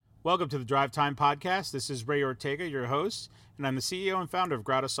Welcome to the Drive Time Podcast. This is Ray Ortega, your host, and I'm the CEO and founder of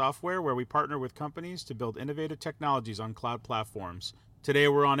Grata Software, where we partner with companies to build innovative technologies on cloud platforms. Today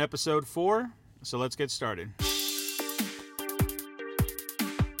we're on episode 4, so let's get started.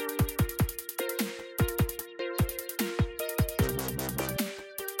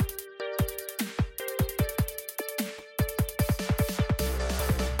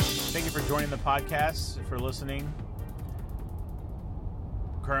 Thank you for joining the podcast, for listening.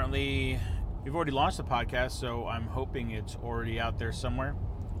 Currently, we've already launched the podcast, so I'm hoping it's already out there somewhere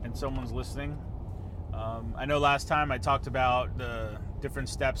and someone's listening. I know last time I talked about the different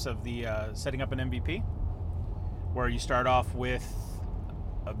steps of the setting up an MVP, where you start off with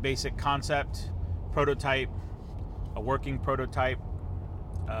a basic concept, prototype, a working prototype,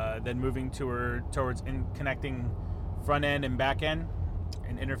 then moving towards connecting front end and back end,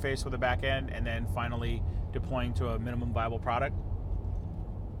 an interface with the back end, and then finally deploying to a minimum viable product.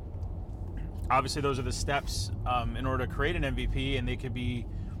 Obviously, those are the steps in order to create an MVP, and they could be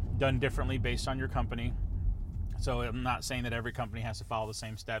done differently based on your company. So I'm not saying that every company has to follow the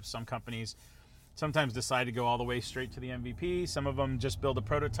same steps. Some companies sometimes decide to go all the way straight to the MVP. Some of them just build a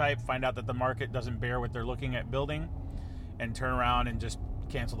prototype, find out that the market doesn't bear what they're looking at building, and turn around and just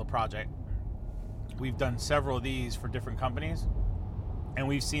cancel the project. We've done several of these for different companies, and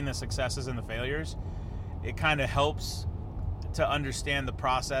we've seen the successes and the failures. It kind of helps to understand the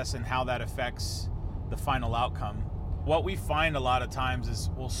process and how that affects the final outcome. What we find a lot of times is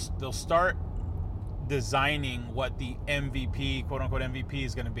they'll start designing what the MVP, quote unquote MVP,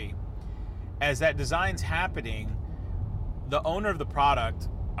 is going to be. As that design's happening, the owner of the product,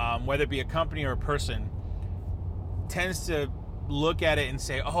 whether it be a company or a person, tends to look at it and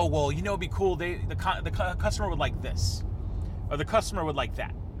say, oh, well, you know, it'd be cool. The customer would like this, or the customer would like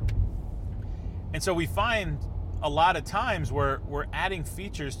that. And so we find a lot of times we're adding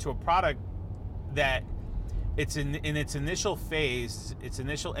features to a product that it's in its initial phase, its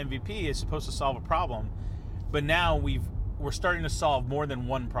initial MVP is supposed to solve a problem, but now we're starting to solve more than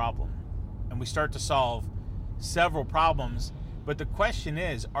one problem, and we start to solve several problems. But the question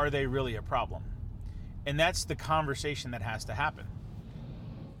is, are they really a problem? And that's the conversation that has to happen.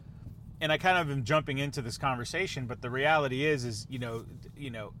 And I kind of am jumping into this conversation, but the reality is you know,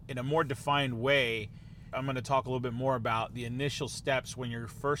 in a more defined way, I'm going to talk a little bit more about the initial steps when you're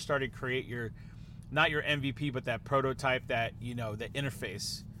first starting to create not your MVP, but that prototype, that, the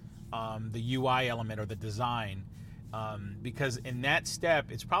interface, the UI element or the design. Because in that step,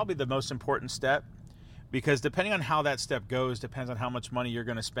 it's probably the most important step, because depending on how that step goes, depends on how much money you're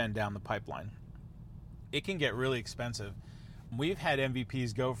going to spend down the pipeline. It can get really expensive. We've had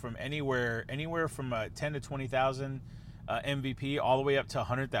MVPs go from anywhere from 10 to 20,000 MVP all the way up to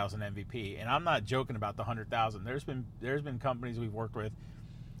 100,000 MVP, and I'm not joking about the 100,000. There's been companies we've worked with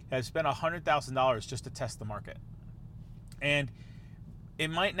have spent $100,000 just to test the market, and it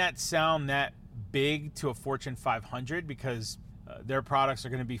might not sound that big to a Fortune 500 because their products are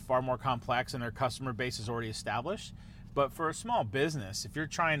going to be far more complex and their customer base is already established. But for a small business, if you're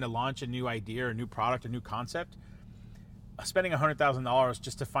trying to launch a new idea or a new product, a new concept, spending $100,000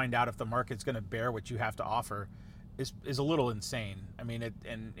 just to find out if the market's going to bear what you have to offer is a little insane. I mean,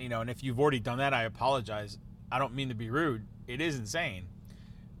 and if you've already done that, I apologize. I don't mean to be rude. It is insane.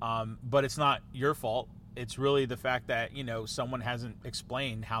 But it's not your fault. It's really the fact that, someone hasn't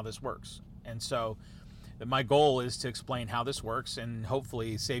explained how this works. And so my goal is to explain how this works and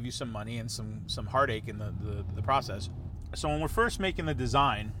hopefully save you some money and some heartache in the process. So when we're first making the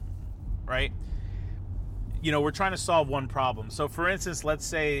design, right, we're trying to solve one problem. So for instance, let's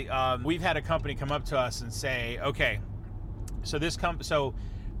say we've had a company come up to us and say, okay, so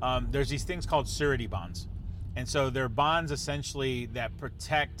there's these things called surety bonds. And so they're bonds essentially that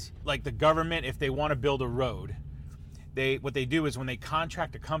protect, like the government, if they want to build a road, what they do is when they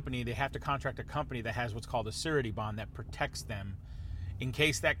contract a company, they have to contract a company that has what's called a surety bond that protects them. In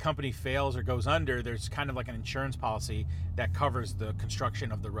case that company fails or goes under, there's kind of like an insurance policy that covers the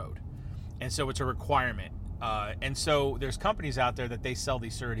construction of the road. And so it's a requirement. And so there's companies out there that they sell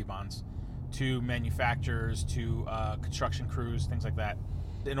these surety bonds to manufacturers, to construction crews, things like that.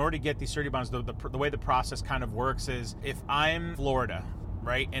 In order to get these surety bonds, the way the process kind of works is, if I'm Florida,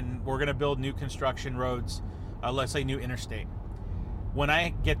 right, and we're going to build new construction roads, let's say new interstate, when I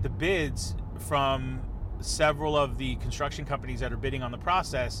get the bids from several of the construction companies that are bidding on the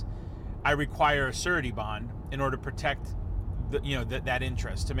process, I require a surety bond in order to protect that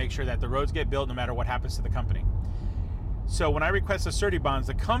interest, to make sure that the roads get built no matter what happens to the company. So when I request the surety bonds,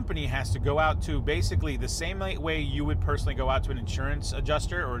 the company has to go out to basically the same way you would personally go out to an insurance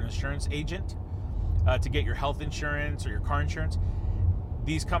adjuster or an insurance agent to get your health insurance or your car insurance.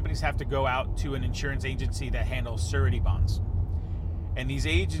 these companies have to go out to an insurance agency that handles surety bonds. And these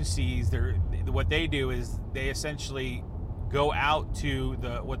agencies, what they do is they essentially go out to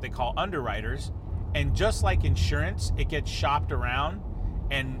what they call underwriters, and just like insurance, it gets shopped around,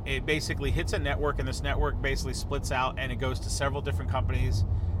 and it basically hits a network, and this network basically splits out, and it goes to several different companies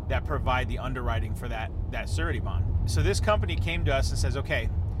that provide the underwriting for that surety bond. So this company came to us and says, okay,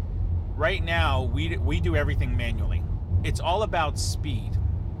 right now we do everything manually. It's all about speed.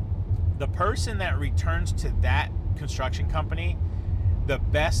 The person that returns to that construction company the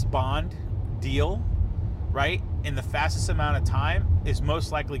best bond deal, right, in the fastest amount of time is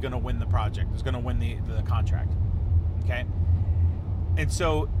most likely going to win the project, is going to win the contract, okay? And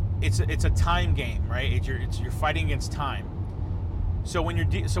so it's a time game, right? You're fighting against time. So when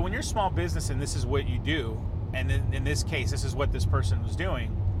you're a small business and this is what you do, and in this case, this is what this person was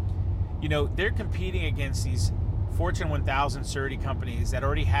doing, they're competing against these Fortune 1000 surety companies that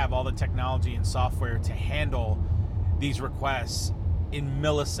already have all the technology and software to handle these requests in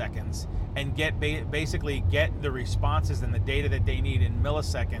milliseconds and basically get the responses and the data that they need in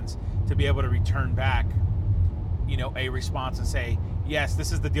milliseconds to be able to return back, a response and say, yes,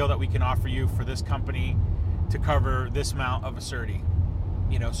 this is the deal that we can offer you for this company to cover this amount of a surety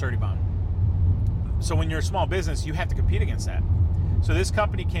bond. So when you're a small business, you have to compete against that. So this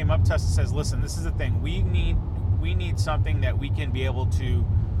company came up to us and says, listen, this is the thing. We need something that we can be able to,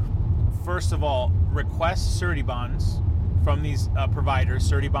 first of all, request surety bonds from these providers,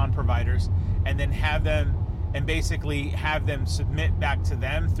 surety bond providers, and then have them submit back to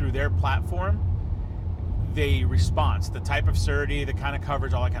them through their platform the response, the type of surety, the kind of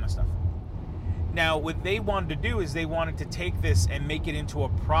coverage, all that kind of stuff. Now, what they wanted to do is they wanted to take this and make it into a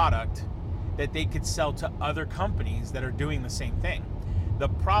product that they could sell to other companies that are doing the same thing. The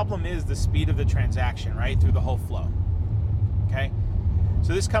problem is the speed of the transaction, right, through the whole flow, okay?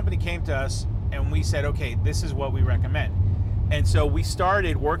 So this company came to us and we said, okay, this is what we recommend. And so we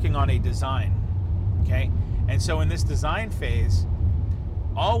started working on a design, okay? And so in this design phase,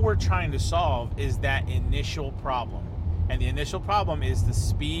 all we're trying to solve is that initial problem. And the initial problem is the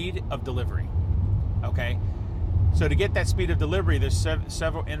speed of delivery, okay? So to get that speed of delivery, there's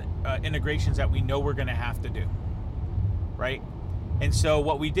several integrations that we know we're gonna have to do, right? And so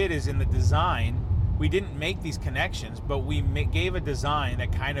what we did is in the design, we didn't make these connections, but we gave a design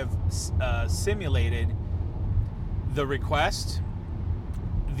that kind of simulated the request,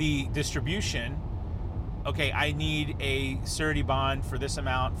 the distribution. Okay, I need a surety bond for this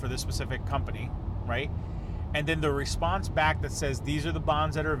amount for this specific company, right? And then the response back that says these are the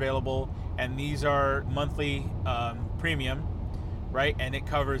bonds that are available and these are monthly premium, right? And it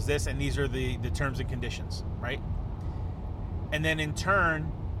covers this and these are the terms and conditions, right? And then in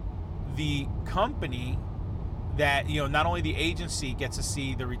turn, the company that, not only the agency gets to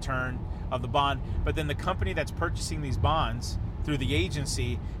see the return of the bond, but then the company that's purchasing these bonds through the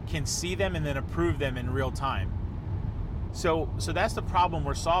agency can see them and then approve them in real time. So that's the problem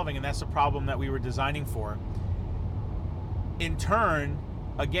we're solving, and that's the problem that we were designing for. In turn,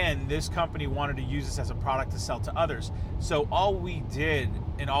 again, this company wanted to use this as a product to sell to others. So all we did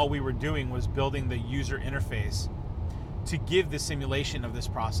and all we were doing was building the user interface to give the simulation of this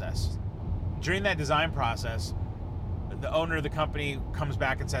process. During that design process, the owner of the company comes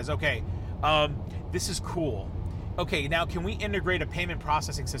back and says, okay, this is cool. Okay, now can we integrate a payment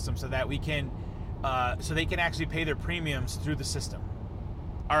processing system so that we can, so they can actually pay their premiums through the system?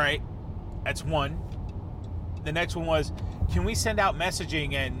 All right, that's one. The next one was, can we send out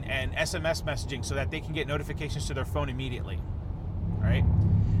messaging and SMS messaging so that they can get notifications to their phone immediately? All right.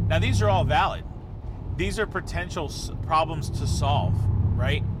 Now these are all valid. These are potential problems to solve,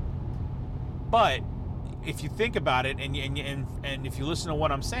 right? But if you think about it, and if you listen to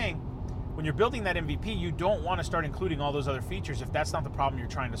what I'm saying, when you're building that MVP, you don't want to start including all those other features if that's not the problem you're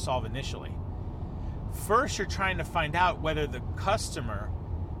trying to solve initially. First, you're trying to find out whether the customers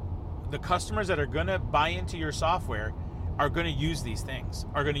that are going to buy into your software are going to use these things,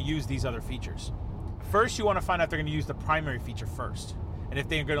 are going to use these other features. First, you want to find out if they're going to use the primary feature first, and if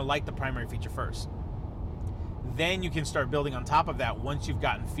they're going to like the primary feature first. Then you can start building on top of that once you've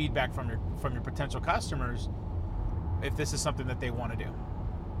gotten feedback from your potential customers if this is something that they want to do.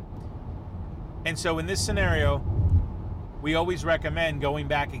 And so in this scenario, we always recommend going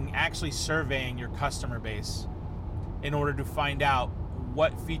back and actually surveying your customer base in order to find out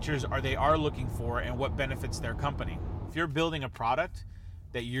what features they are looking for and what benefits their company. If you're building a product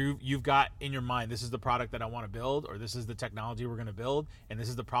that you've got in your mind, this is the product that I want to build, or this is the technology we're going to build, and this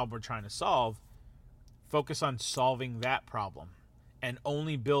is the problem we're trying to solve, focus on solving that problem and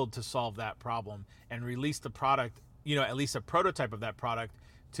only build to solve that problem and release the product at least a prototype of that product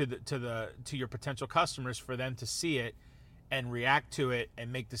to your potential customers for them to see it and react to it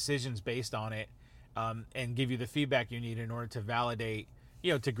and make decisions based on it, and give you the feedback you need in order to validate,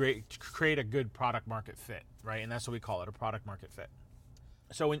 to create a good product market fit, right? And that's what we call it, a product market fit.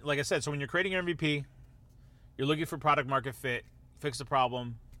 So like I said, when you're creating your MVP, you're looking for product market fit, fix the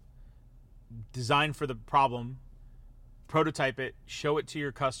problem, design for the problem, prototype it, show it to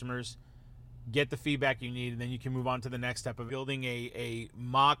your customers, get the feedback you need, and then you can move on to the next step of building a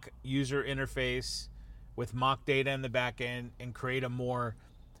mock user interface with mock data in the back end and create a more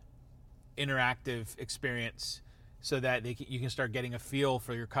interactive experience so that you can start getting a feel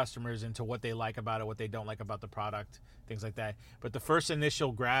for your customers into what they like about it, what they don't like about the product, things like that. But the first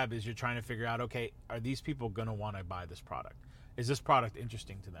initial grab is you're trying to figure out, okay, are these people going to want to buy this product? Is this product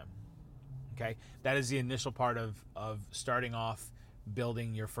interesting to them? Okay, that is the initial part of starting off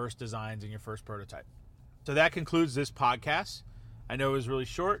building your first designs and your first prototype. So that concludes this podcast. I know it was really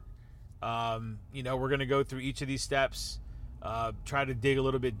short. We're going to go through each of these steps, try to dig a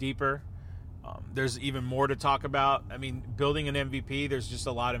little bit deeper. There's even more to talk about. I mean, building an MVP, there's just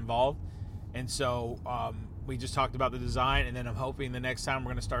a lot involved. And so we just talked about the design, and then I'm hoping the next time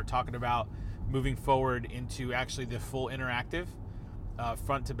we're going to start talking about moving forward into actually the full interactive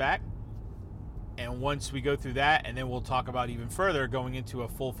front to back. And once we go through that, and then we'll talk about even further going into a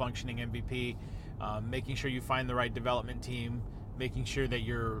full functioning MVP, making sure you find the right development team, making sure that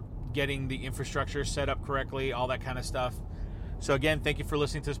you're getting the infrastructure set up correctly, all that kind of stuff. So again, thank you for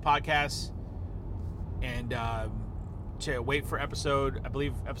listening to this podcast. And to wait for I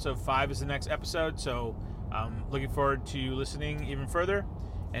believe episode 5 is the next episode. So looking forward to listening even further.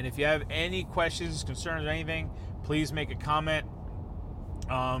 And if you have any questions, concerns, or anything, please make a comment.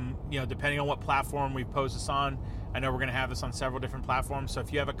 Depending on what platform we post this on, I know we're going to have this on several different platforms. So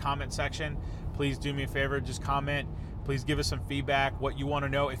if you have a comment section, please do me a favor, just comment. Please give us some feedback, what you want to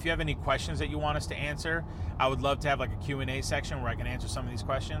know. If you have any questions that you want us to answer, I would love to have like a Q&A section where I can answer some of these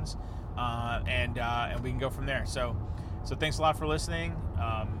questions, and we can go from there. So thanks a lot for listening.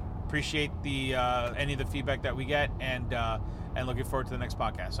 Appreciate any of the feedback that we get, and looking forward to the next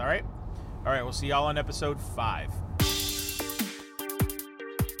podcast. All right, we'll see y'all on episode 5.